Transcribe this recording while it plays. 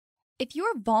If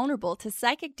you're vulnerable to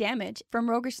psychic damage from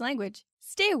roguish language,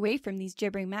 stay away from these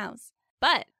gibbering mouths.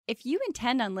 But if you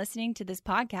intend on listening to this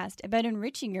podcast about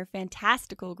enriching your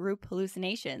fantastical group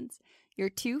hallucinations, you're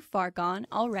too far gone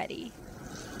already.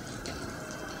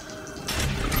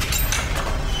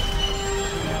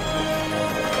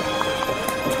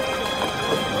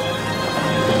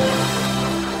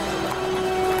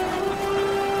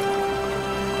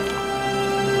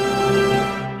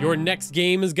 Your next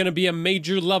game is going to be a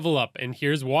major level up, and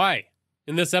here's why.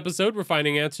 In this episode, we're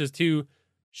finding answers to,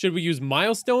 should we use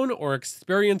milestone or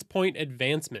experience point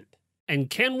advancement? And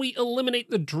can we eliminate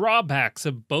the drawbacks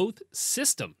of both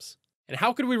systems? And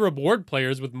how could we reward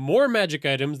players with more magic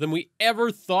items than we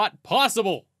ever thought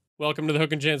possible? Welcome to the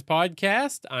Hook and Chance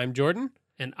podcast. I'm Jordan.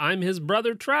 And I'm his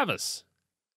brother, Travis.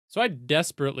 So I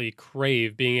desperately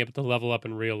crave being able to level up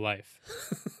in real life.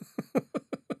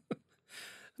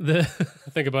 I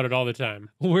think about it all the time.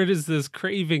 Where does this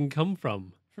craving come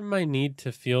from? From my need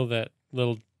to feel that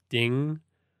little ding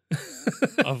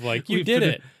of like, you did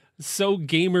it. So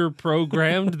gamer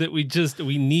programmed that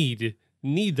we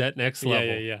need that next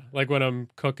level. Yeah. Like when I'm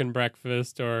cooking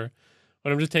breakfast or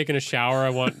when I'm just taking a shower, I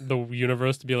want the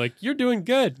universe to be like, you're doing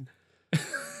good.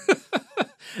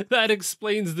 That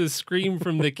explains the scream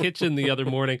from the kitchen the other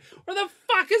morning. Where the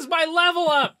fuck is my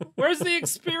level up? Where's the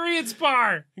experience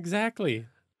bar? Exactly.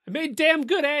 I made damn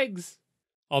good eggs.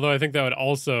 Although I think that would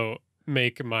also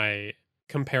make my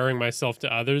comparing myself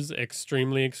to others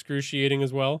extremely excruciating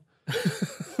as well.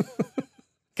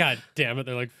 God damn it,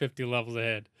 they're like 50 levels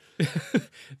ahead.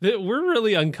 We're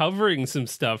really uncovering some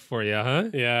stuff for you, huh?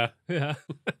 Yeah.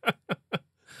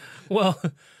 Well,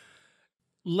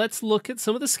 let's look at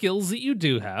some of the skills that you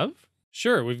do have.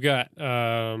 Sure, we've got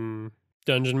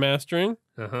dungeon mastering.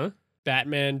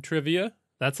 Batman trivia.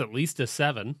 That's at least a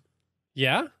 7.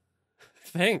 Yeah?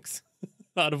 Thanks.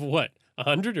 Out of what?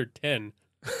 100 or 10?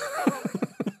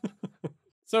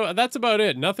 So that's about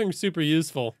it. Nothing super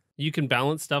useful. You can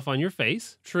balance stuff on your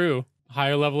face. True.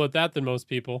 Higher level at that than most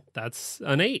people. That's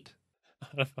an 8.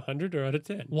 Out of 100 or out of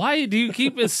 10? Why do you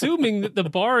keep assuming that the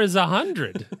bar is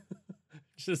 100?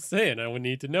 Just saying, I would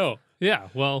need to know. Yeah,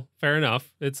 well, fair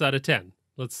enough. It's out of 10.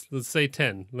 Let's say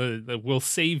 10. We'll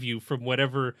save you from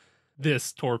whatever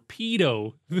this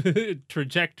torpedo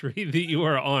trajectory that you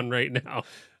are on right now.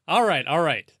 All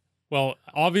right. Well,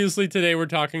 obviously today we're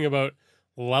talking about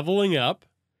leveling up,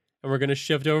 and we're going to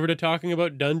shift over to talking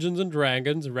about Dungeons and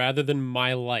Dragons rather than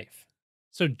my life.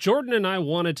 So Jordan and I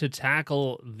wanted to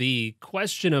tackle the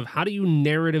question of how do you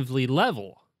narratively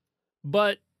level?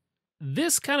 But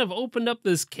this kind of opened up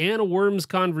this can of worms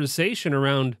conversation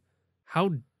around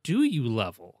how do you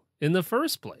level in the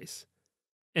first place?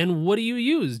 And what do you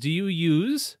use? Do you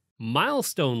use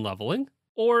milestone leveling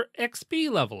or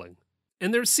XP leveling?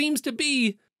 And there seems to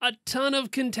be a ton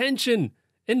of contention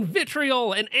and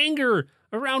vitriol and anger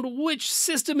around which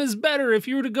system is better. If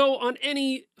you were to go on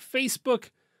any Facebook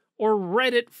or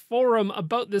Reddit forum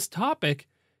about this topic,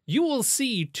 you will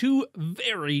see two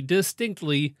very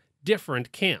distinctly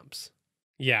different camps.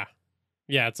 Yeah,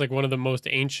 it's like one of the most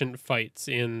ancient fights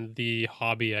in the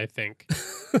hobby, I think.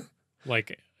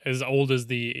 Like as old as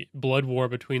the blood war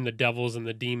between the devils and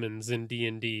the demons in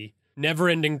D&D.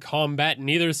 Never-ending combat,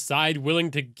 neither side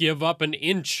willing to give up an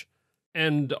inch.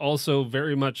 And also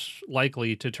very much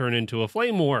likely to turn into a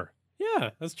flame war.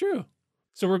 Yeah, that's true.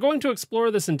 So we're going to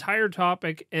explore this entire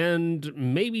topic and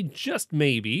maybe, just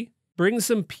maybe, bring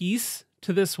some peace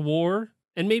to this war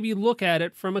and maybe look at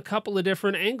it from a couple of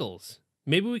different angles.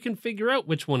 Maybe we can figure out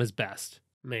which one is best.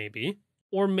 Maybe.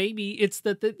 Or maybe it's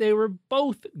that they were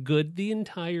both good the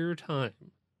entire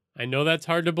time. I know that's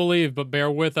hard to believe, but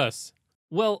bear with us.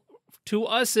 Well, to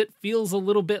us, it feels a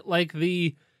little bit like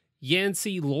the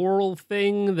Yancey Laurel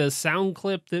thing, the sound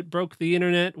clip that broke the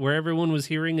internet where everyone was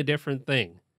hearing a different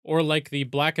thing. Or like the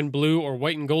black and blue or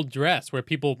white and gold dress where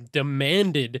people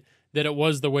demanded that it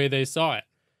was the way they saw it.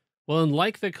 Well, and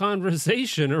like the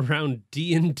conversation around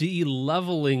D&D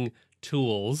leveling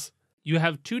tools, you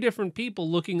have two different people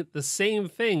looking at the same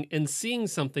thing and seeing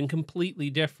something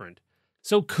completely different.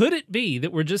 So could it be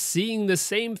that we're just seeing the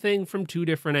same thing from two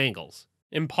different angles?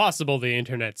 Impossible, the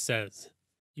internet says.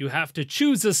 You have to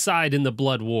choose a side in the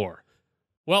blood war.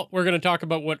 Well, we're going to talk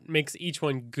about what makes each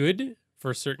one good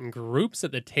for certain groups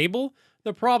at the table,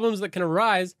 the problems that can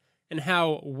arise, and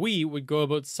how we would go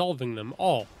about solving them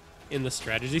all in the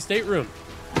Strategy Stateroom.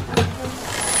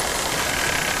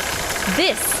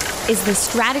 This is the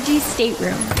Strategy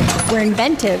Stateroom, where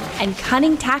inventive and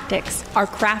cunning tactics are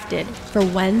crafted for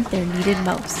when they're needed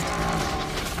most.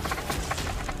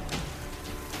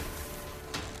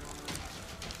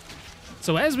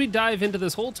 So as we dive into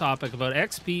this whole topic about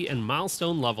XP and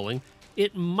milestone leveling,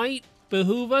 it might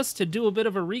behoove us to do a bit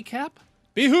of a recap.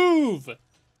 Behoove!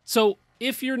 So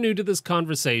if you're new to this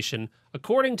conversation,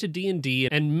 according to D&D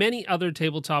and many other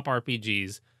tabletop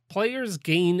RPGs, players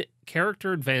gain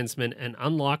character advancement and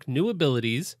unlock new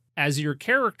abilities as your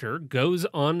character goes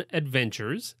on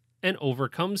adventures and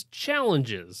overcomes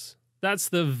challenges. That's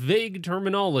the vague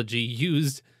terminology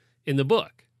used in the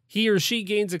book. He or she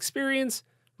gains experience,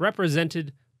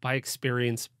 represented by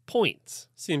experience points.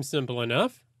 Seems simple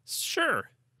enough.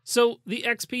 Sure. So the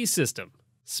XP system.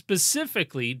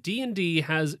 Specifically, D&D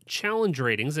has challenge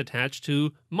ratings attached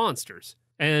to monsters,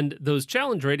 and those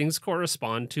challenge ratings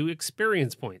correspond to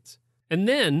experience points. And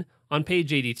then, on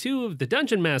page 82 of the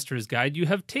Dungeon Master's Guide, you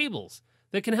have tables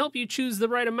that can help you choose the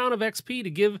right amount of XP to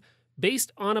give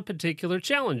based on a particular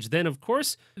challenge. Then, of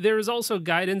course, there is also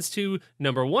guidance to,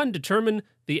 number 1, determine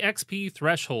the XP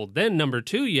threshold. Then, number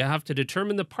 2, you have to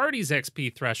determine the party's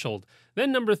XP threshold.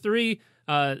 Then, number 3,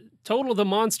 total the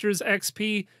monster's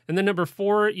XP. And then number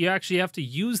 4, you actually have to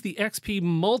use the XP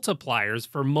multipliers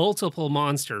for multiple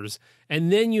monsters.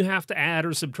 And then you have to add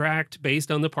or subtract based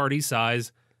on the party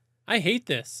size. I hate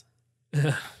this.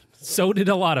 So did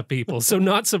a lot of people. So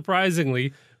not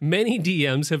surprisingly, many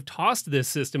DMs have tossed this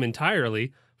system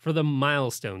entirely for the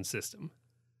milestone system.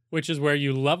 Which is where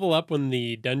you level up when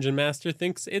the Dungeon Master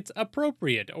thinks it's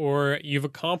appropriate, or you've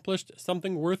accomplished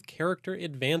something worth character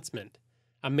advancement,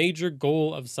 a major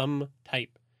goal of some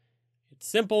type. It's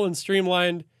simple and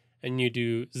streamlined, and you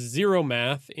do zero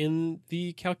math in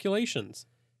the calculations.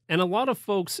 And a lot of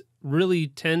folks really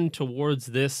tend towards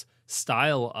this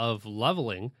style of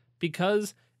leveling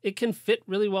because it can fit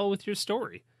really well with your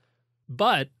story.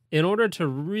 But in order to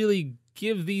really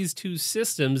give these two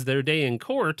systems their day in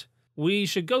court, we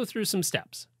should go through some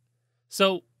steps.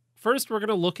 So first, we're going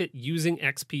to look at using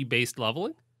XP-based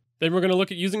leveling. Then we're going to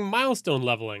look at using milestone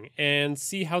leveling and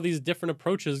see how these different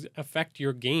approaches affect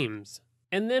your games.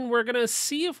 And then we're going to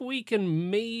see if we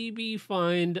can maybe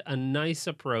find a nice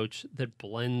approach that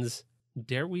blends,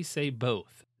 dare we say,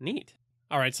 both. Neat.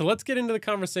 All right, so let's get into the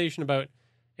conversation about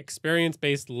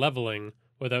experience-based leveling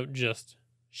without just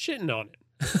shitting on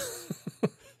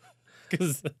it.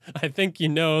 Because I think you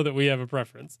know that we have a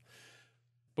preference.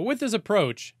 But with this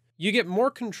approach, you get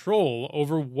more control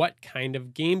over what kind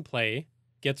of gameplay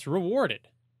gets rewarded.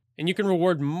 And you can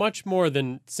reward much more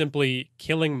than simply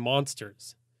killing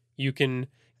monsters. You can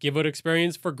give out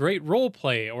experience for great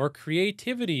roleplay or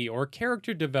creativity or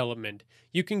character development.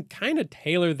 You can kind of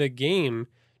tailor the game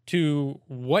to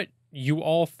what you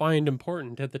all find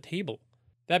important at the table.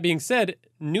 That being said,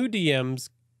 new DMs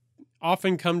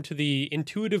often come to the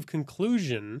intuitive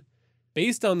conclusion,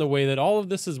 based on the way that all of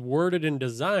this is worded and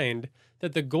designed,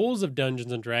 that the goals of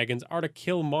Dungeons & Dragons are to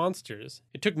kill monsters.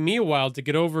 It took me a while to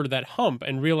get over that hump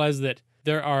and realize that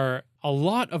there are a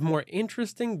lot of more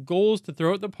interesting goals to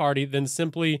throw at the party than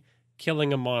simply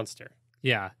killing a monster.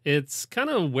 Yeah, it's kind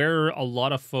of where a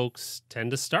lot of folks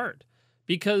tend to start,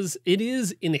 because it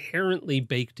is inherently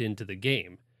baked into the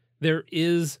game. There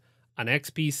is an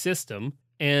XP system,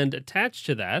 and attached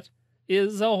to that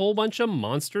is a whole bunch of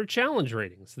monster challenge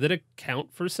ratings that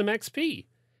account for some XP.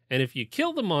 And if you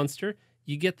kill the monster,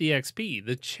 you get the XP.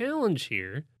 The challenge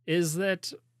here is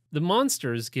that the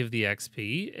monsters give the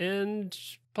XP, and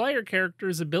player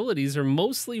characters' abilities are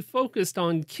mostly focused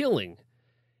on killing.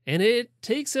 And it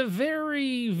takes a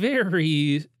very,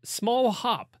 very small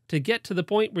hop to get to the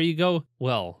point where you go,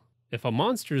 well, if a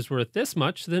monster's worth this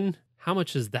much, then how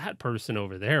much is that person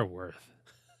over there worth?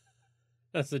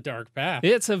 That's a dark path.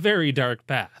 It's a very dark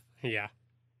path. Yeah.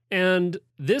 And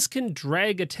this can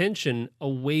drag attention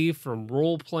away from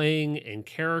role-playing and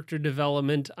character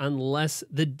development unless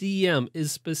the DM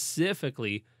is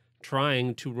specifically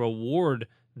trying to reward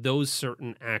those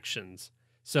certain actions.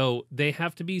 So they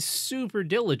have to be super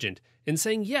diligent in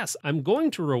saying, yes, I'm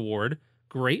going to reward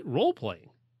great role-playing.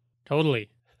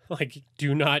 Totally. Like,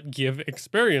 do not give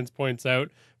experience points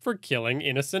out for killing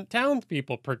innocent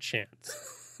townspeople,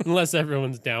 perchance. Unless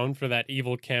everyone's down for that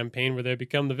evil campaign where they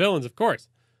become the villains, of course.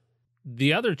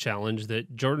 The other challenge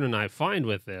that Jordan and I find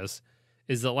with this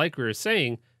is that, like we were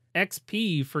saying,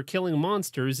 XP for killing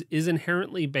monsters is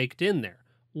inherently baked in there.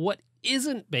 What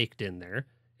isn't baked in there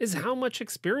is how much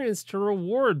experience to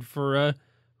reward for a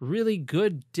really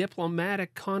good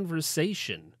diplomatic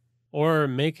conversation. Or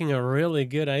making a really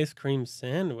good ice cream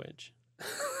sandwich.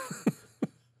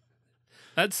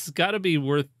 That's got to be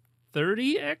worth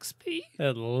 30 XP?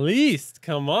 At least.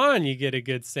 Come on, you get a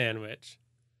good sandwich.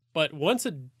 But once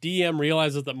a DM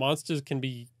realizes that monsters can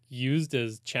be used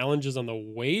as challenges on the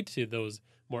way to those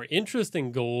more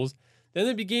interesting goals,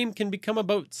 then the game can become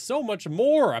about so much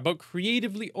more, about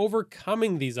creatively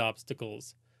overcoming these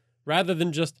obstacles, rather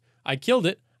than just, I killed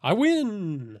it, I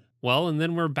win. Well, and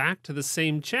then we're back to the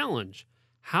same challenge.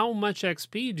 How much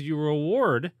XP do you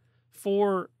reward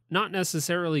for not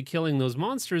necessarily killing those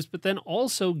monsters, but then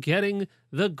also getting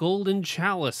the golden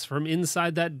chalice from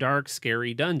inside that dark,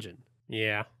 scary dungeon?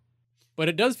 Yeah. But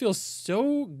it does feel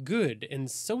so good and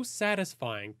so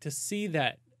satisfying to see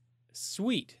that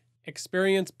sweet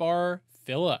experience bar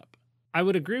fill up. I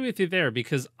would agree with you there,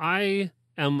 because I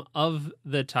am of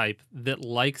the type that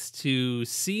likes to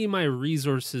see my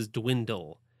resources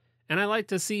dwindle, and I like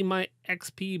to see my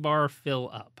XP bar fill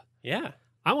up. Yeah.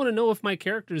 I want to know if my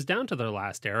character is down to their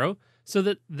last arrow, so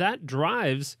that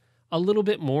drives a little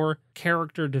bit more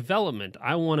character development.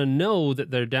 I want to know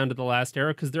that they're down to the last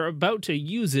arrow because they're about to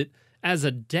use it as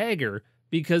a dagger,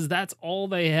 because that's all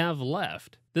they have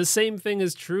left. The same thing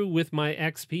is true with my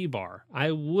XP bar.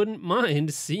 I wouldn't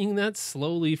mind seeing that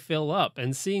slowly fill up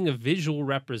and seeing a visual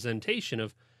representation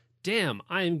of, damn,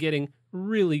 I am getting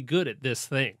really good at this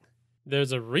thing.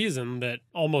 There's a reason that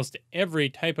almost every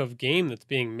type of game that's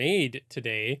being made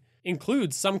today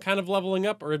includes some kind of leveling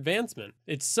up or advancement.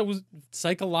 It's so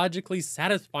psychologically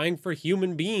satisfying for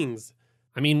human beings.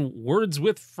 I mean, Words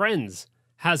with Friends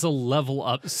has a level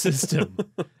up system.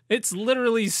 It's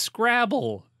literally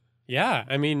Scrabble. Yeah,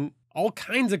 I mean, all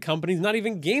kinds of companies, not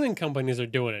even gaming companies, are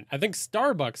doing it. I think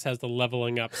Starbucks has the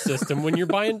leveling up system when you're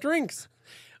buying drinks.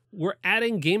 We're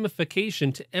adding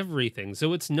gamification to everything,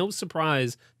 so it's no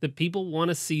surprise that people want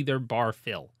to see their bar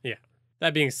fill. Yeah.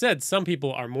 That being said, some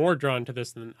people are more drawn to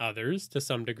this than others to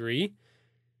some degree,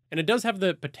 and it does have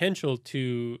the potential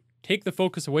to take the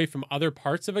focus away from other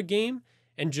parts of a game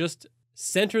and just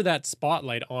center that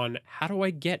spotlight on, how do I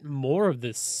get more of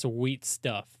this sweet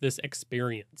stuff, this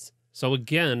experience? So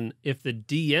again, if the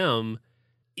DM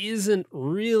isn't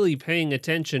really paying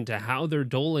attention to how they're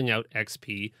doling out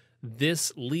XP,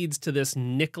 this leads to this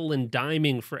nickel and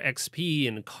diming for XP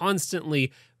and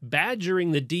constantly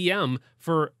badgering the DM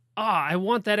for, I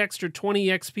want that extra 20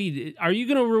 XP. Are you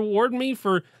going to reward me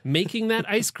for making that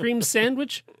ice cream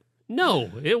sandwich?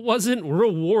 No, it wasn't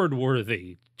reward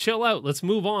worthy. Chill out. Let's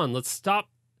move on. Let's stop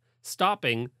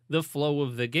stopping the flow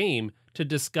of the game to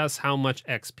discuss how much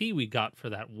XP we got for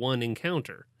that one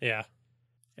encounter. Yeah.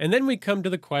 And then we come to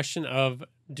the question of,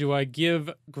 do I give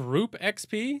group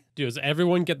XP? Does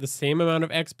everyone get the same amount of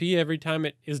XP every time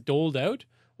it is doled out?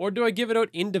 Or do I give it out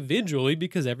individually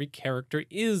because every character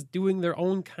is doing their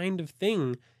own kind of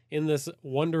thing in this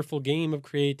wonderful game of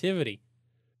creativity?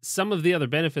 Some of the other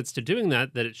benefits to doing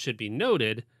that it should be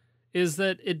noted is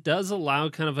that it does allow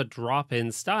kind of a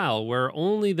drop-in style where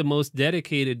only the most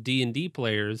dedicated D&D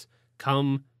players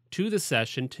come to the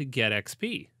session to get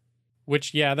XP.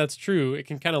 Which, yeah, that's true. It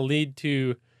can kind of lead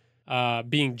to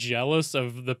being jealous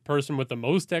of the person with the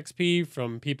most XP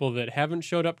from people that haven't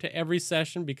showed up to every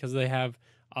session because they have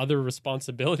other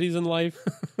responsibilities in life.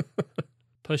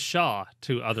 Pshaw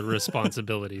to other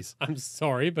responsibilities. I'm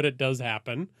sorry, but it does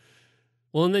happen.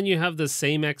 Well, and then you have the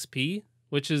same XP,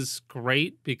 which is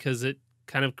great because it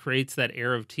kind of creates that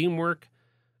air of teamwork,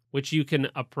 which you can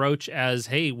approach as,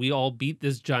 hey, we all beat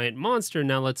this giant monster,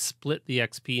 now let's split the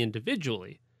XP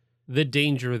individually. The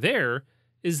danger there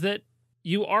is that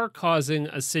you are causing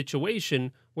a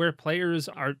situation where players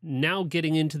are now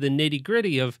getting into the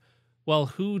nitty-gritty of, well,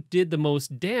 who did the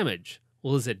most damage?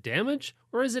 Well, is it damage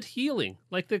or is it healing,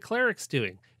 like the cleric's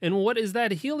doing? And what is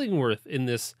that healing worth in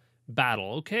this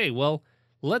battle? Okay, well,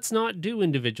 let's not do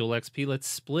individual XP. Let's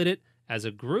split it as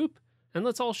a group and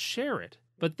let's all share it.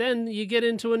 But then you get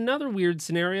into another weird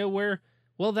scenario where,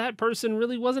 well, that person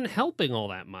really wasn't helping all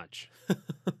that much.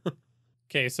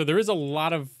 Okay, so there is a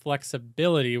lot of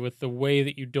flexibility with the way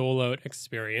that you dole out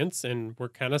experience, and we're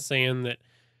kind of saying that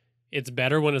it's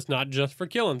better when it's not just for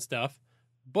killing stuff,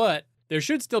 but there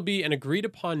should still be an agreed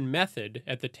upon method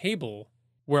at the table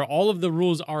where all of the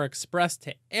rules are expressed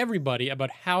to everybody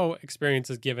about how experience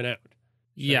is given out.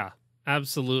 Yeah,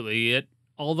 absolutely.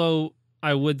 Although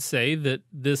I would say that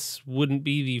this wouldn't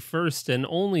be the first and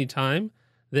only time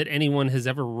that anyone has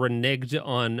ever reneged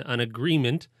on an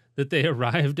agreement that they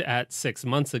arrived at 6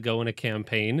 months ago in a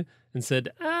campaign and said,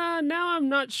 now I'm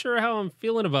not sure how I'm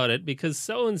feeling about it because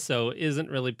so-and-so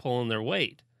isn't really pulling their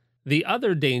weight. The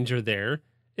other danger there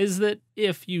is that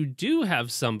if you do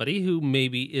have somebody who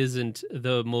maybe isn't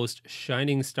the most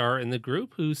shining star in the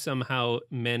group who somehow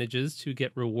manages to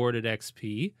get rewarded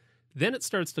XP, then it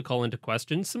starts to call into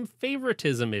question some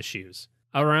favoritism issues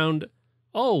around,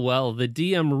 oh, well, the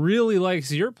DM really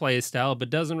likes your playstyle but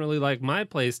doesn't really like my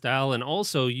playstyle, and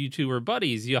also you two are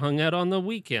buddies. You hung out on the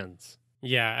weekends.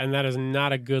 Yeah, and that is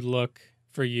not a good look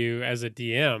for you as a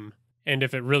DM. And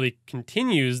if it really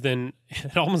continues, then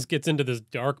it almost gets into this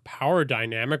dark power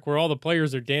dynamic where all the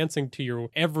players are dancing to your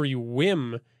every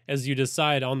whim as you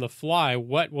decide on the fly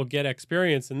what will get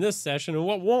experience in this session and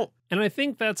what won't. And I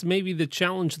think that's maybe the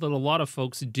challenge that a lot of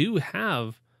folks do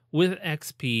have with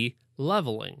XP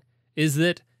leveling, is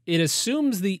that it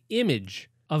assumes the image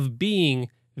of being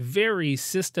very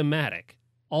systematic.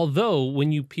 Although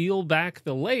when you peel back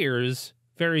the layers,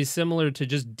 very similar to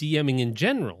just DMing in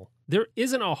general, there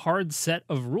isn't a hard set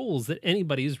of rules that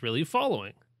anybody's really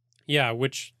following. Yeah,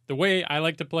 which the way I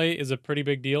like to play is a pretty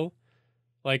big deal.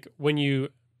 Like when you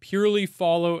purely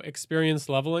follow experience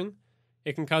leveling,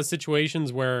 it can cause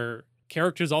situations where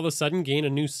characters all of a sudden gain a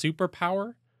new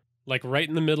superpower, like right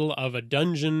in the middle of a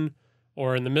dungeon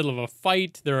or in the middle of a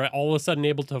fight, they're all of a sudden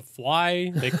able to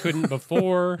fly. They couldn't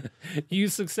before. You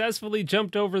successfully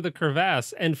jumped over the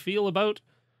crevasse and feel about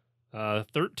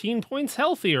 13 points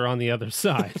healthier on the other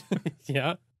side.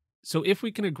 Yeah. So if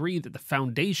we can agree that the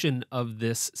foundation of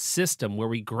this system where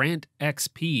we grant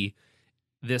XP,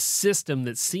 this system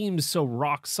that seems so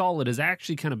rock solid, is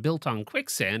actually kind of built on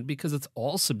quicksand because it's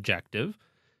all subjective,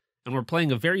 and we're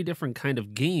playing a very different kind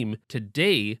of game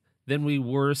today than we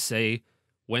were, say,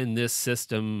 when this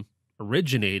system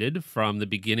originated from the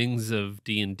beginnings of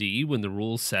D&D, when the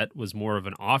rule set was more of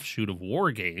an offshoot of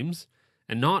war games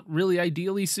and not really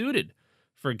ideally suited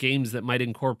for games that might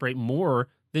incorporate more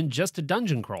than just a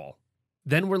dungeon crawl.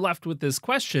 Then we're left with this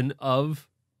question of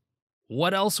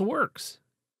what else works?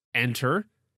 Enter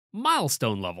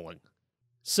milestone leveling.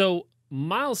 So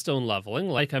milestone leveling,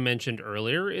 like I mentioned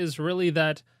earlier, is really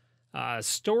that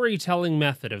storytelling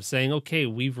method of saying, okay,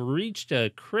 we've reached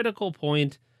a critical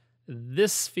point.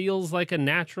 This feels like a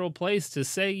natural place to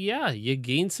say, yeah, you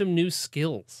gain some new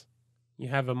skills. You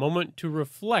have a moment to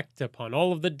reflect upon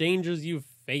all of the dangers you've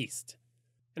faced.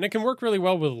 And it can work really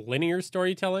well with linear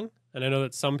storytelling. And I know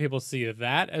that some people see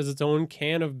that as its own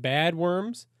can of bad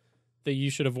worms that you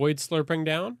should avoid slurping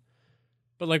down.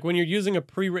 But like when you're using a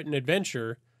pre-written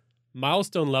adventure,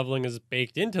 milestone leveling is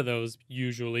baked into those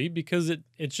usually because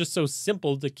it's just so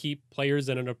simple to keep players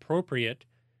at an appropriate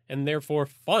and therefore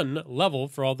fun level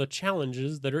for all the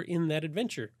challenges that are in that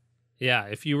adventure. Yeah,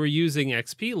 if you were using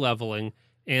XP leveling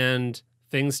and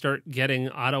things start getting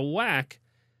out of whack,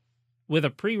 with a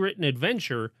pre-written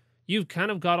adventure, you've kind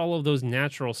of got all of those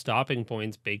natural stopping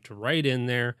points baked right in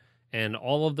there, and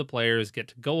all of the players get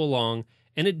to go along,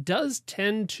 and it does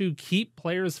tend to keep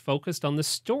players focused on the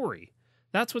story.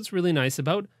 That's what's really nice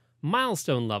about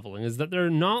milestone leveling, is that they're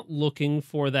not looking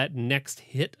for that next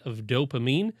hit of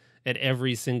dopamine at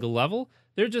every single level.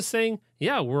 They're just saying,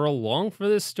 yeah, we're along for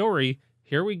this story.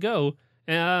 Here we go.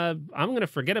 I'm going to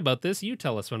forget about this. You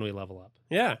tell us when we level up.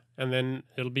 Yeah, and then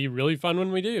it'll be really fun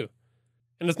when we do.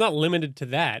 And it's not limited to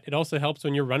that. It also helps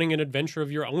when you're running an adventure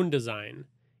of your own design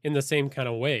in the same kind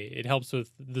of way. It helps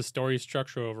with the story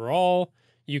structure overall.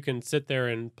 You can sit there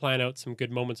and plan out some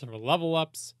good moments for level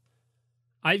ups.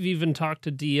 I've even talked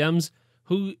to DMs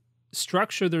who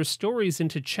structure their stories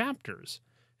into chapters,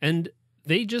 and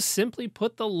they just simply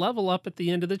put the level up at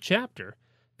the end of the chapter.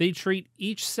 They treat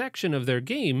each section of their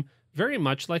game very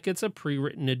much like it's a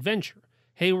pre-written adventure.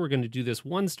 Hey, we're going to do this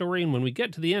one story, and when we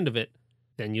get to the end of it,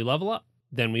 then you level up.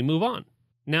 Then we move on.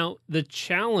 Now, the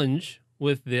challenge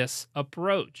with this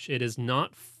approach, it is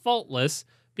not faultless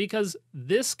because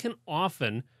this can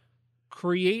often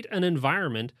create an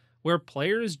environment where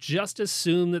players just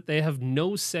assume that they have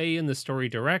no say in the story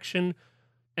direction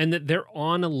and that they're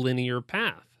on a linear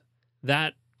path.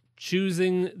 That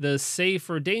choosing the safe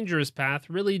or dangerous path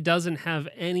really doesn't have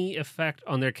any effect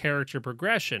on their character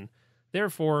progression.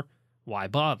 Therefore, why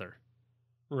bother?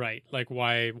 Right. Like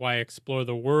why explore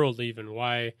the world even?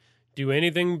 Why do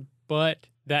anything but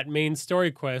that main story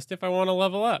quest if I want to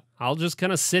level up? I'll just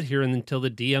kind of sit here until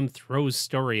the DM throws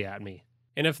story at me.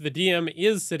 And if the DM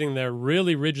is sitting there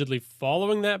really rigidly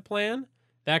following that plan,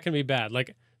 that can be bad.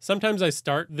 Like sometimes I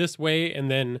start this way and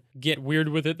then get weird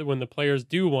with it when the players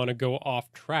do want to go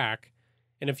off track.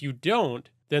 And if you don't,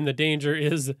 then the danger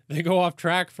is they go off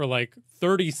track for like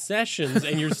 30 sessions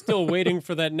and you're still waiting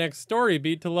for that next story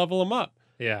beat to level them up.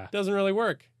 Yeah. Doesn't really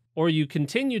work. Or you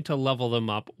continue to level them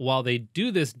up while they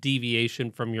do this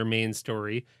deviation from your main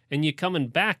story, and you coming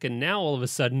back, and now all of a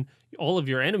sudden, all of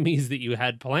your enemies that you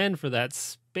had planned for that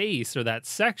space or that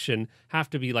section have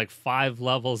to be like 5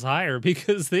 levels higher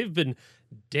because they've been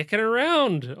dicking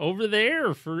around over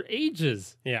there for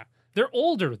ages. Yeah. They're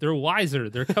older, they're wiser,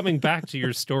 they're coming back to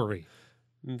your story.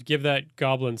 Give that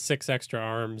goblin 6 extra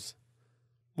arms.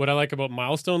 What I like about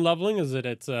milestone leveling is that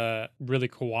it's really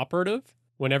cooperative.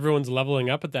 When everyone's leveling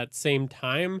up at that same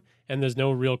time and there's no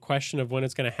real question of when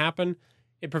it's going to happen,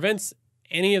 it prevents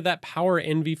any of that power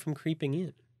envy from creeping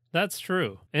in. That's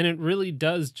true. And it really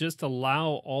does just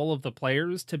allow all of the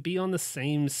players to be on the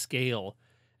same scale.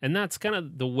 And that's kind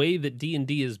of the way that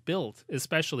D&D is built,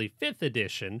 especially 5th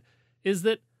edition, is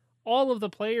that all of the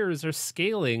players are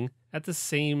scaling at the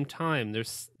same time.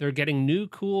 They're getting new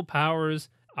cool powers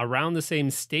around the same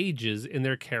stages in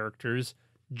their character's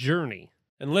journey.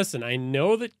 And listen, I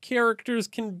know that characters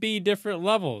can be different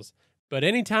levels, but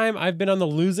anytime I've been on the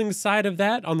losing side of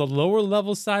that, on the lower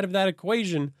level side of that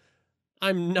equation,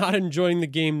 I'm not enjoying the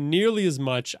game nearly as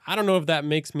much. I don't know if that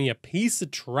makes me a piece of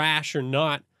trash or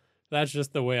not. That's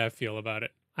just the way I feel about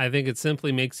it. I think it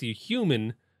simply makes you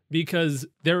human, because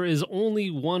there is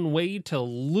only one way to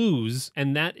lose,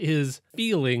 and that is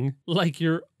feeling like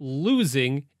you're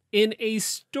losing in a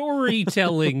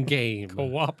storytelling game.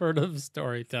 Cooperative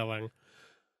storytelling.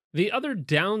 The other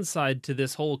downside to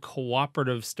this whole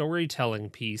cooperative storytelling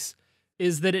piece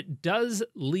is that it does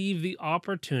leave the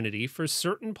opportunity for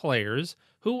certain players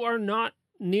who are not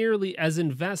nearly as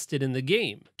invested in the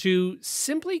game to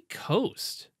simply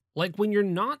coast. Like when you're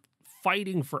not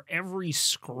fighting for every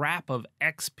scrap of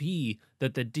XP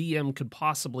that the DM could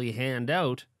possibly hand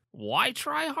out, why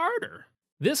try harder?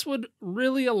 This would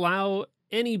really allow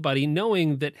anybody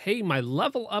knowing that, hey, my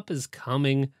level up is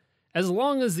coming. As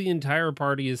long as the entire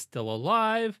party is still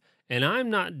alive and I'm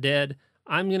not dead,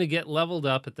 I'm going to get leveled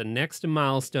up at the next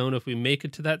milestone if we make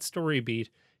it to that story beat.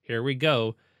 Here we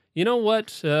go. You know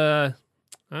what?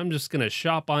 I'm just going to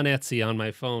shop on Etsy on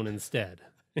my phone instead.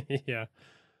 Yeah.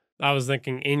 I was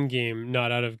thinking in-game,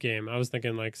 not out of game. I was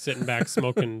thinking like sitting back,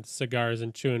 smoking cigars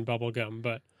and chewing bubble gum,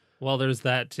 but... Well, there's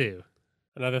that too.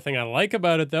 Another thing I like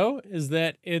about it, though, is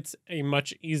that it's a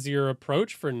much easier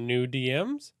approach for new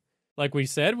DMs. Like we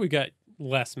said, we got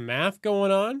less math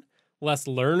going on, less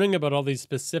learning about all these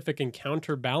specific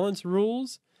encounter balance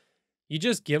rules. You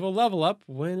just give a level up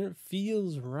when it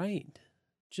feels right.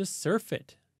 Just surf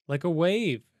it like a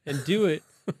wave and do it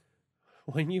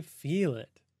when you feel it.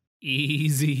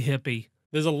 Easy, hippie.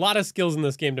 There's a lot of skills in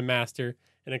this game to master,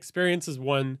 and experience is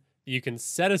one that you can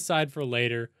set aside for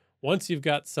later once you've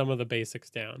got some of the basics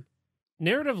down.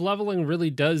 Narrative leveling really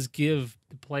does give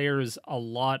the players a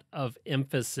lot of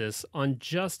emphasis on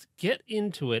just get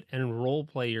into it and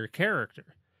roleplay your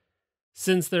character.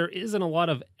 Since there isn't a lot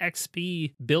of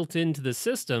XP built into the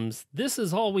systems, this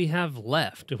is all we have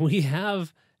left. We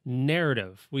have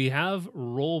narrative. We have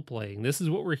role-playing. This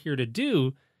is what we're here to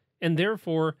do, and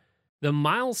therefore the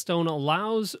milestone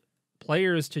allows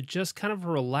players to just kind of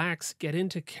relax, get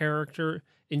into character,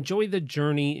 enjoy the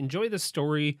journey, enjoy the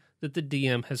story that the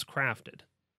DM has crafted.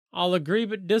 I'll agree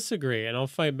but disagree, and I'll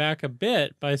fight back a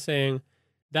bit by saying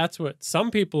that's what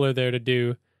some people are there to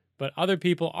do, but other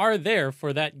people are there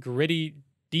for that gritty,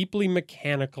 deeply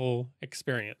mechanical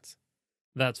experience.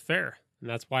 That's fair. And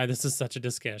that's why this is such a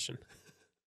discussion.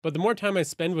 But the more time I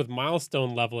spend with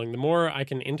milestone leveling, the more I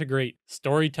can integrate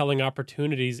storytelling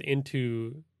opportunities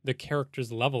into the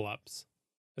character's level ups.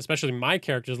 Especially my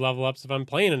character's level ups if I'm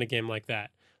playing in a game like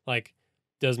that. Like,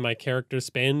 does my character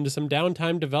spend some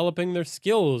downtime developing their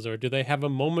skills, or do they have a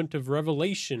moment of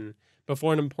revelation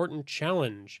before an important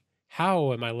challenge?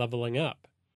 How am I leveling up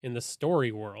in the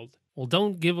story world? Well,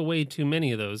 don't give away too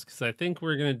many of those, because I think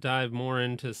we're going to dive more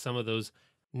into some of those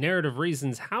narrative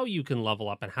reasons how you can level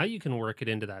up and how you can work it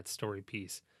into that story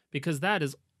piece, because that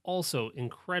is also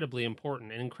incredibly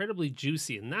important and incredibly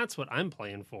juicy, and that's what I'm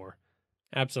playing for.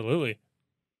 Absolutely.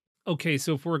 Okay,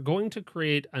 so if we're going to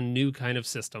create a new kind of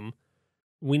system,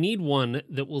 we need one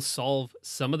that will solve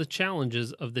some of the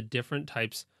challenges of the different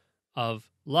types of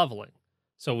leveling.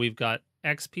 So we've got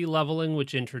XP leveling,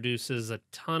 which introduces a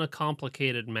ton of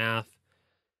complicated math.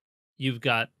 You've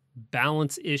got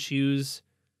balance issues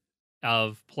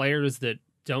of players that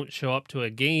don't show up to a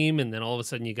game, and then all of a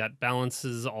sudden you got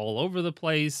balances all over the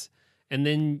place. And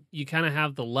then you kind of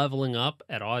have the leveling up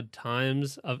at odd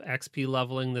times of XP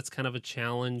leveling that's kind of a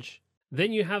challenge.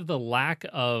 Then you have the lack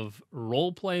of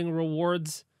role-playing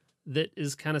rewards that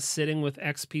is kind of sitting with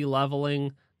XP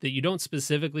leveling, that you don't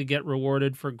specifically get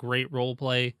rewarded for great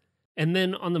roleplay. And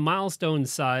then on the milestone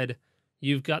side,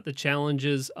 you've got the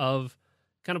challenges of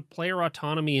kind of player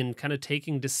autonomy and kind of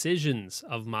taking decisions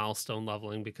of milestone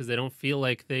leveling because they don't feel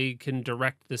like they can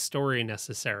direct the story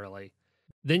necessarily.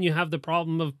 Then you have the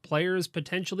problem of players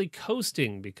potentially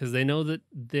coasting because they know that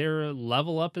their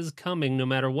level up is coming no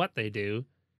matter what they do.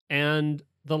 And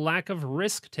the lack of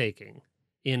risk taking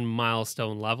in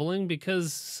milestone leveling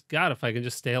because, God, if I can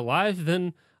just stay alive,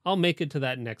 then I'll make it to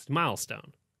that next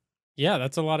milestone. Yeah,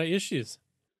 that's a lot of issues.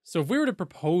 So if we were to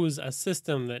propose a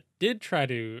system that did try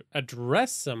to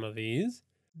address some of these,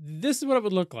 this is what it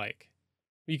would look like.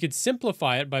 You could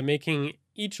simplify it by making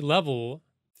each level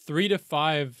 3 to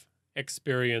 5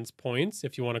 experience points,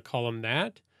 if you want to call them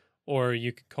that, or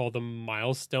you could call them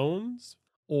milestones.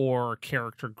 Or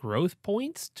character growth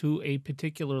points to a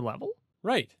particular level.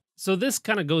 Right. So this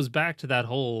kind of goes back to that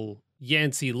whole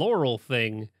Yancey Laurel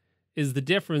thing, is the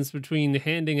difference between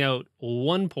handing out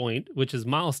 1 point, which is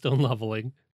milestone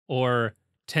leveling, or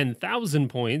 10,000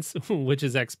 points, which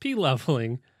is XP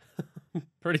leveling.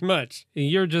 Pretty much.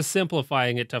 You're just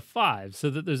simplifying it to 5 so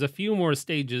that there's a few more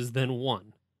stages than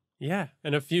 1. Yeah,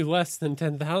 and a few less than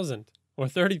 10,000 or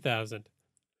 30,000.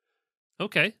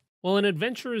 Okay. Well, an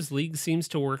Adventurers League seems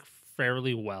to work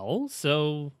fairly well,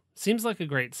 so seems like a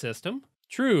great system.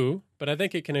 True, but I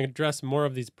think it can address more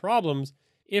of these problems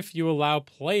if you allow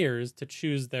players to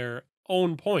choose their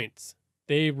own points.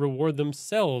 They reward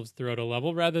themselves throughout a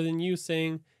level rather than you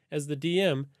saying, as the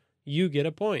DM, you get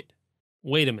a point.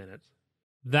 Wait a minute.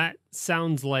 That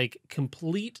sounds like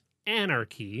complete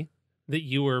anarchy that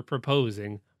you were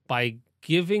proposing by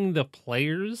giving the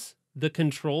players the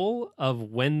control of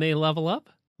when they level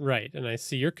up? Right, and I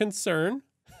see your concern,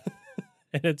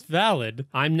 and it's valid.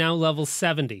 I'm now level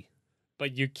 70.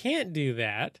 But you can't do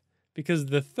that because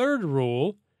the third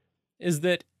rule is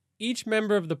that each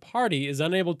member of the party is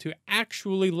unable to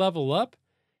actually level up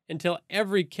until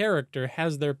every character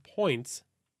has their points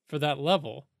for that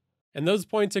level. And those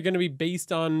points are going to be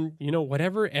based on,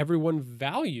 whatever everyone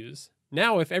values.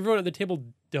 Now, if everyone at the table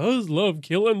does love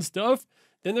killing stuff,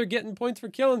 then they're getting points for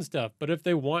killing stuff. But if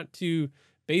they want to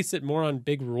base it more on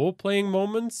big role-playing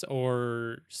moments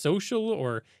or social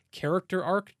or character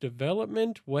arc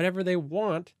development, whatever they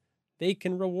want, they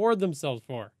can reward themselves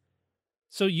for.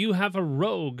 So you have a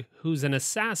rogue who's an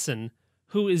assassin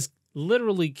who is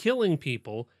literally killing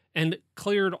people and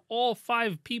cleared all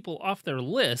 5 people off their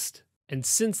list. And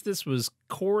since this was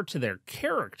core to their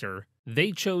character,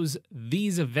 they chose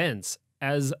these events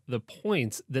as the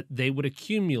points that they would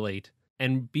accumulate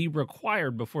and be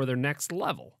required before their next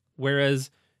level. Whereas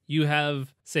you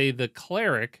have, say, the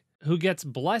cleric who gets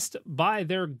blessed by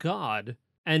their god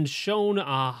and shown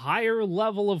a higher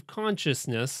level of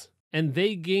consciousness, and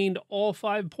they gained all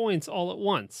 5 points all at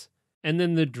once. And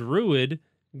then the druid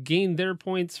gained their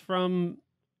points from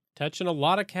touching a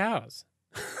lot of cows.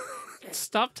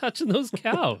 Stop touching those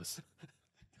cows.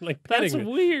 Like petting. That's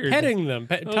weird. Petting them.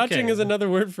 Touching is another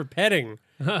word for petting.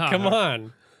 Come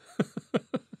on.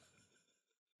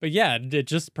 But yeah, it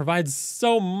just provides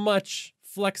so much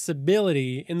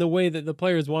flexibility in the way that the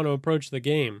players want to approach the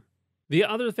game. The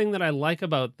other thing that I like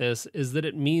about this is that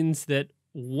it means that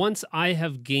once I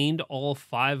have gained all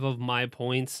 5 of my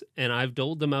points and I've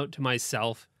doled them out to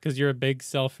myself. Because you're a big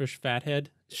selfish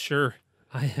fathead? Sure,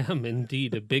 I am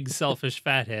indeed a big selfish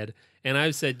fathead. And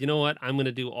I've said, you know what, I'm going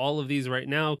to do all of these right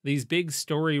now. These big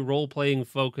story role-playing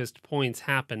focused points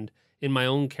happened in my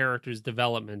own character's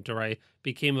development, or I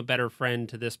became a better friend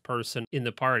to this person in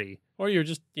the party. Or you're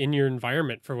just in your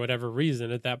environment for whatever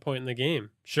reason at that point in the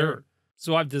game. Sure.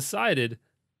 So I've decided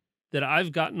that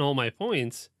I've gotten all my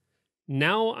points.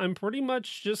 Now I'm pretty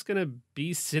much just going to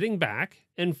be sitting back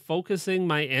and focusing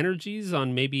my energies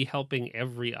on maybe helping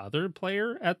every other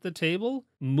player at the table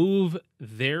move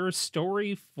their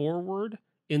story forward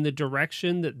in the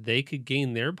direction that they could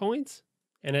gain their points.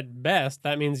 And at best,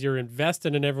 that means you're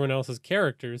invested in everyone else's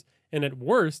characters. And at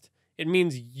worst, it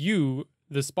means you,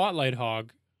 the spotlight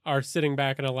hog, are sitting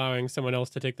back and allowing someone else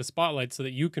to take the spotlight so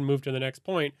that you can move to the next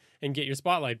point and get your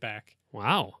spotlight back.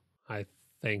 Wow, I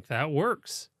think that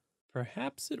works.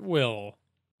 Perhaps it will.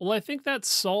 Well, I think that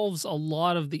solves a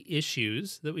lot of the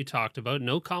issues that we talked about.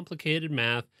 No complicated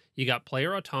math. You got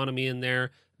player autonomy in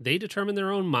there. They determine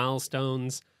their own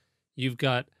milestones. You've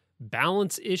got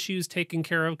balance issues taken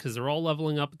care of because they're all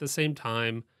leveling up at the same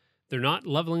time. They're not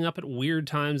leveling up at weird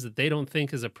times that they don't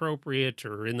think is appropriate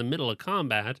or in the middle of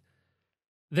combat.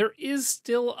 There is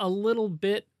still a little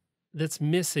bit that's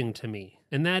missing to me,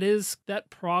 and that is that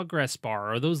progress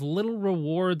bar or those little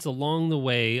rewards along the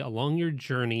way, along your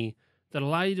journey that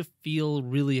allow you to feel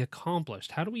really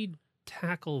accomplished. How do we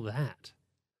tackle that?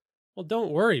 Well,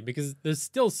 don't worry, because there's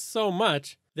still so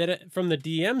much that from the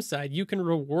DM side you can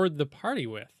reward the party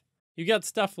with. You got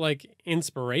stuff like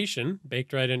inspiration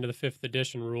baked right into the 5th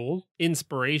edition rules.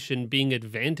 Inspiration being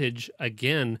advantage,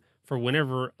 again, for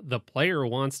whenever the player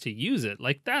wants to use it.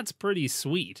 Like, that's pretty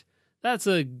sweet. That's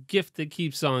a gift that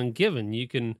keeps on giving. You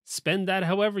can spend that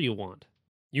however you want.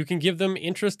 You can give them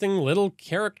interesting little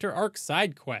character arc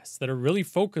side quests that are really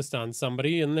focused on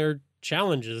somebody and their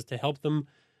challenges to help them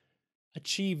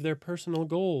achieve their personal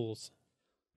goals.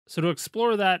 So to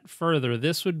explore that further,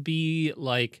 this would be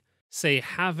like, say,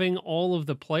 having all of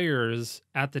the players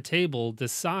at the table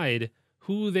decide who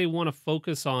who they want to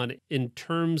focus on in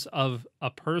terms of a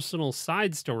personal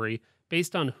side story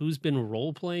based on who's been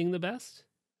role-playing the best?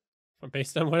 Or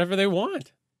based on whatever they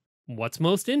want. What's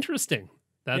most interesting?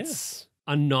 That's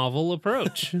a novel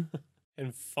approach.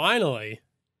 And finally,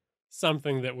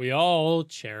 something that we all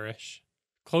cherish,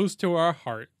 close to our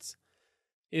hearts,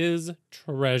 is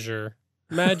treasure,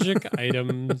 magic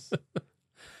items,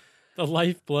 the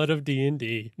lifeblood of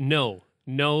D&D. No,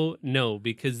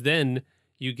 because then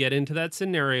you get into that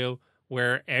scenario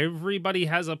where everybody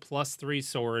has a +3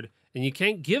 sword, and you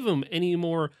can't give them any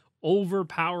more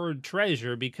overpowered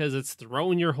treasure because it's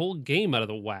throwing your whole game out of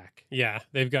the whack. Yeah,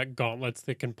 they've got gauntlets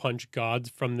that can punch gods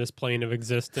from this plane of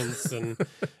existence and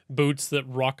boots that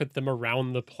rocket them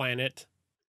around the planet.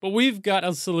 But we've got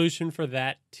a solution for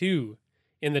that too.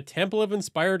 In the Temple of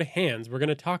Inspired Hands, we're going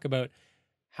to talk about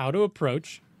how to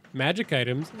approach magic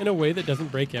items in a way that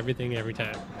doesn't break everything every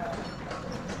time.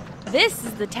 This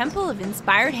is the Temple of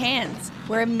Inspired Hands,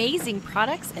 where amazing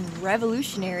products and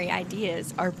revolutionary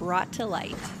ideas are brought to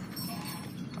light.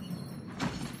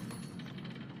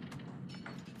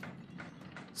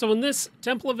 So in this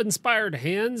Temple of Inspired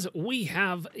Hands, we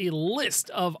have a list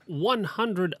of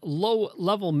 100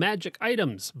 low-level magic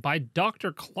items by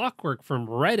Dr. Clockwork from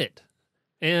Reddit.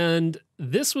 And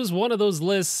this was one of those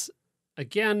lists.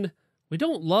 Again, we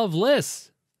don't love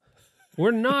lists.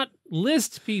 We're not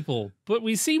list people, but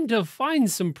we seem to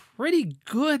find some pretty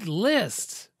good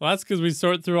lists. Well, that's because we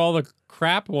sort through all the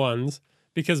crap ones,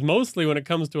 because mostly when it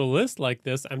comes to a list like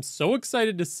this, I'm so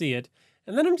excited to see it,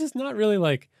 and then I'm just not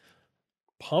really,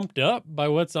 pumped up by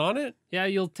what's on it. Yeah,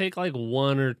 you'll take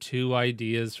 1 or 2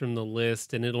 ideas from the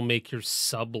list, and it'll make your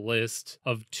sub-list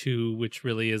of 2, which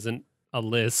really isn't a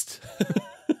list.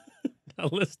 A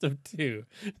list of 2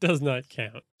 does not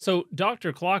count. So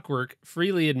Dr. Clockwork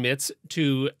freely admits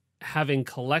to having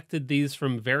collected these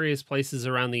from various places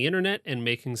around the internet and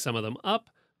making some of them up,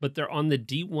 but they're on the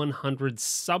D100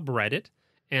 subreddit.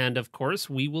 And of course,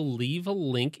 we will leave a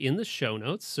link in the show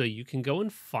notes so you can go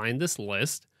and find this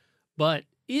list. But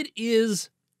it is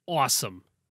awesome.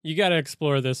 You got to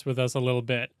explore this with us a little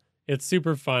bit. It's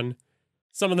super fun.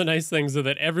 Some of the nice things are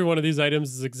that every one of these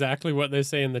items is exactly what they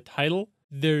say in the title.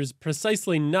 There's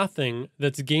precisely nothing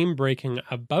that's game-breaking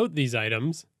about these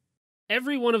items.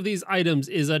 Every one of these items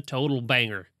is a total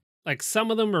banger.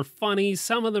 Some of them are funny,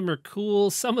 some of them are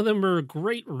cool, some of them are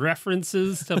great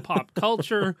references to pop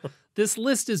culture. This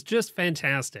list is just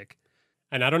fantastic.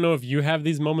 And I don't know if you have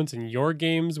these moments in your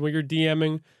games where you're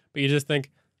DMing, but you just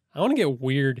think, I want to get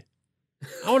weird.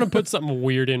 I want to put something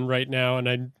weird in right now,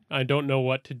 and I don't know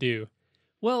what to do.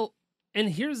 Well,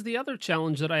 and here's the other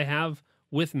challenge that I have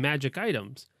with magic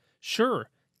items. Sure,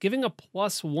 giving a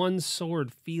 +1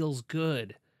 sword feels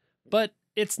good, but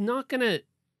it's not gonna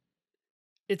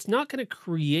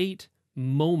create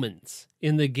moments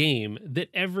in the game that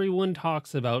everyone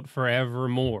talks about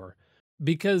forevermore.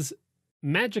 Because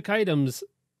magic items,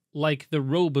 like the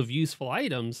Robe of Useful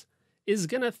Items, is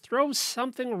gonna throw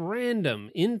something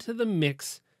random into the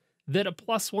mix that a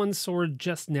 +1 sword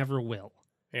just never will.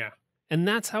 Yeah. And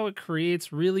that's how it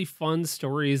creates really fun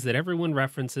stories that everyone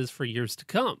references for years to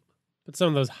come. But some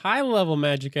of those high-level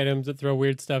magic items that throw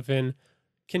weird stuff in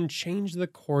can change the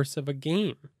course of a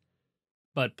game.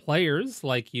 But players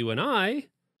like you and I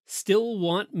still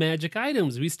want magic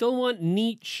items. We still want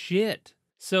neat shit.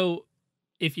 So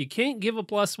if you can't give a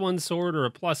 +1 sword or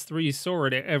a +3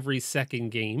 sword every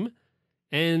second game,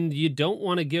 and you don't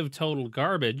want to give total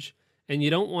garbage, and you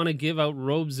don't want to give out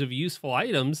robes of useful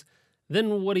items,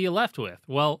 then what are you left with?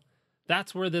 Well,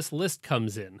 that's where this list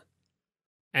comes in.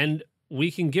 And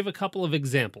we can give a couple of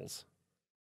examples.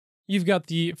 You've got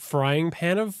the Frying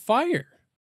Pan of Fire,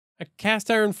 a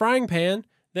cast iron frying pan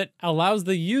that allows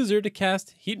the user to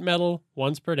cast heat metal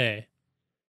once per day.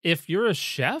 If you're a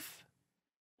chef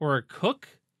or a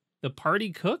cook, the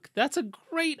party cook, that's a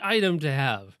great item to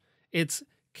have. It's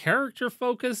character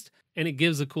focused and it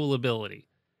gives a cool ability.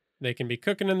 They can be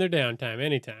cooking in their downtime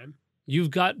anytime.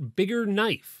 You've got Bigger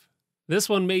Knife. This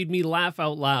one made me laugh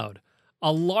out loud.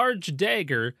 A large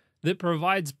dagger that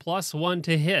provides +1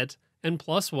 to hit and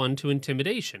 +1 to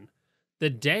intimidation. The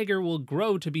dagger will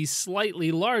grow to be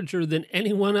slightly larger than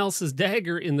anyone else's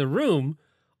dagger in the room.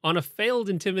 On a failed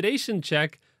intimidation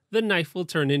check, the knife will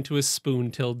turn into a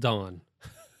spoon till dawn.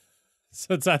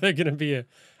 So it's either going to be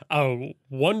a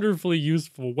wonderfully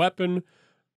useful weapon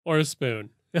or a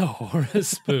spoon. Oh, or a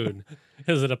spoon.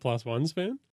 Is it a +1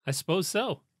 spoon? I suppose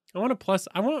so. I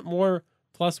want more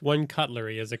 +1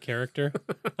 cutlery as a character.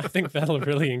 I think that'll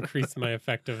really increase my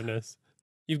effectiveness.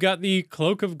 You've got the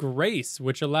Cloak of Grace,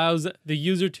 which allows the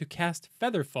user to cast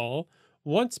Featherfall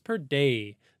once per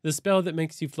day, the spell that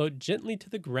makes you float gently to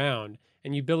the ground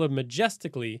and you build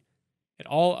majestically at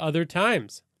all other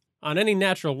times. On any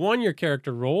natural 1 your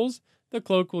character rolls, the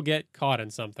cloak will get caught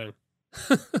in something.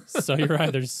 So you're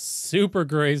either super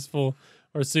graceful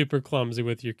or super clumsy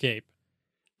with your cape.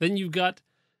 Then you've got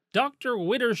Dr.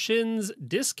 Wittershin's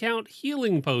Discount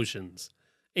Healing Potions,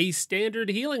 a standard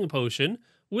healing potion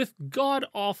with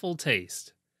god-awful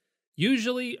taste.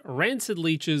 Usually rancid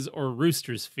leeches or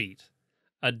rooster's feet.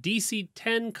 A DC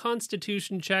 10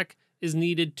 Constitution check is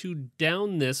needed to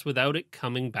down this without it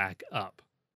coming back up.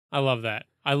 I love that.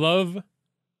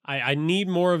 I need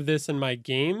more of this in my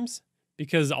games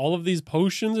because all of these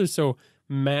potions are so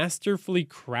masterfully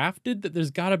crafted that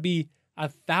there's got to be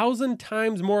 1,000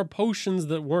 times more potions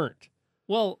that weren't.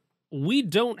 Well, we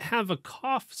don't have a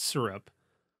cough syrup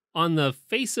on the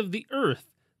face of the earth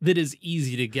that is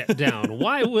easy to get down.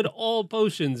 Why would all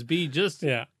potions be just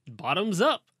bottoms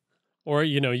up? Or,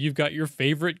 you've got your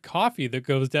favorite coffee that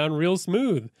goes down real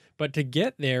smooth. But to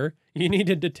get there, you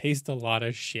needed to taste a lot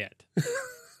of shit.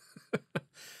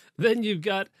 Then you've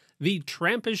got the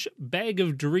Trampish Bag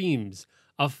of Dreams,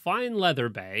 a fine leather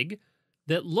bag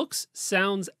that looks,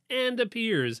 sounds, and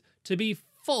appears to be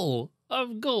full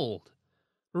of gold.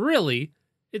 Really,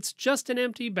 it's just an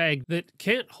empty bag that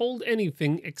can't hold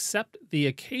anything except the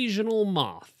occasional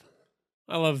moth.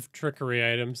 I love trickery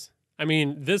items. I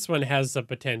mean, this one has the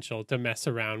potential to mess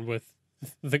around with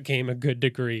the game a good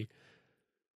degree.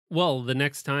 Well, the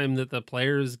next time that the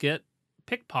players get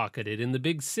pickpocketed in the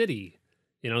big city,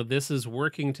 this is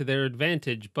working to their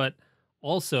advantage. But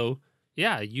also,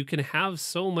 you can have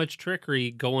so much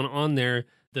trickery going on there.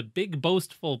 The big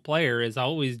boastful player is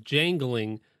always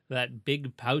jangling that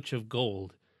big pouch of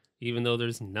gold, even though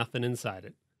there's nothing inside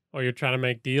it. Or you're trying to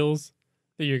make deals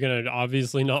that you're going to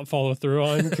obviously not follow through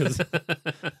on because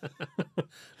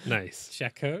nice.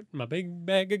 Check out my big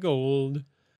bag of gold.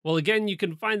 Well, again, you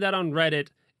can find that on Reddit.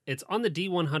 It's on the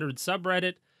D100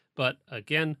 subreddit, but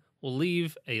again, we'll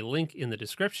leave a link in the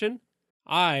description.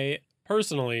 I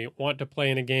personally want to play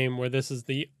in a game where this is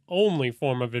the only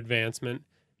form of advancement,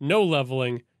 no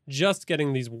leveling, just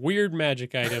getting these weird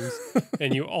magic items,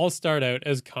 and you all start out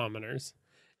as commoners.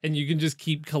 And you can just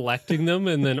keep collecting them,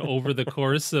 and then over the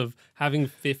course of having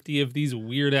 50 of these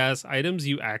weird-ass items,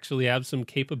 you actually have some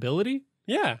capability?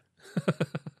 Yeah.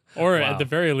 Or at the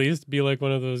very least, be like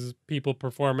one of those people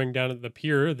performing down at the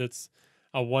pier that's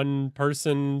a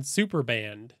one-person super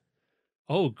band.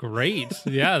 Oh, great.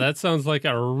 Yeah, that sounds like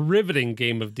a riveting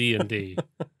game of D&D.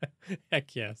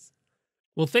 Heck yes.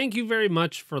 Well, thank you very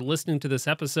much for listening to this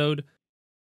episode.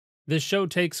 This show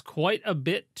takes quite a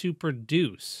bit to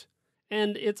produce.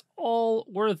 And it's all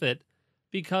worth it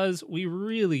because we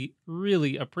really,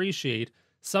 really appreciate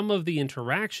some of the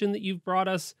interaction that you've brought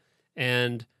us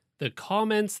and the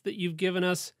comments that you've given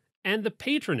us and the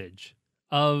patronage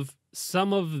of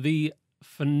some of the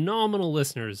phenomenal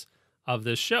listeners of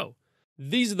this show.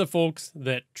 These are the folks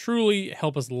that truly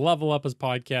help us level up as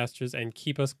podcasters and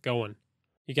keep us going.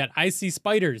 You got Icy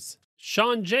Spiders,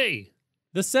 Sean J,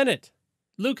 The Senate,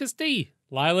 Lucas D,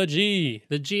 Lila G,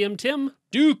 The GM Tim,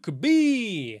 Duke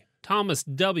B, Thomas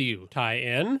W, Ty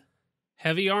N,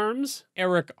 Heavy Arms,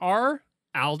 Eric R,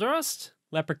 Aldrust,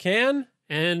 Leprechaun,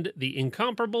 and the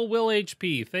incomparable Will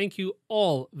HP. Thank you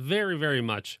all very, very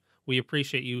much. We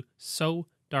appreciate you so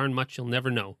darn much you'll never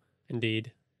know.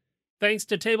 Indeed. Thanks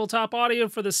to Tabletop Audio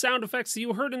for the sound effects that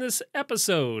you heard in this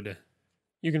episode.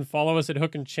 You can follow us at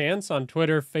Hook and Chance on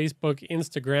Twitter, Facebook,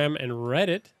 Instagram, and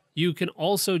Reddit. You can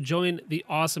also join the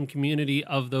awesome community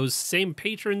of those same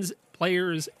patrons,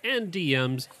 players, and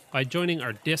DMs by joining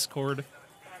our Discord.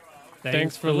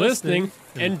 Thanks for listening,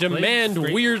 and demand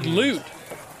weird loot.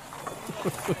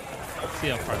 See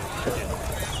how far we can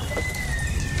get.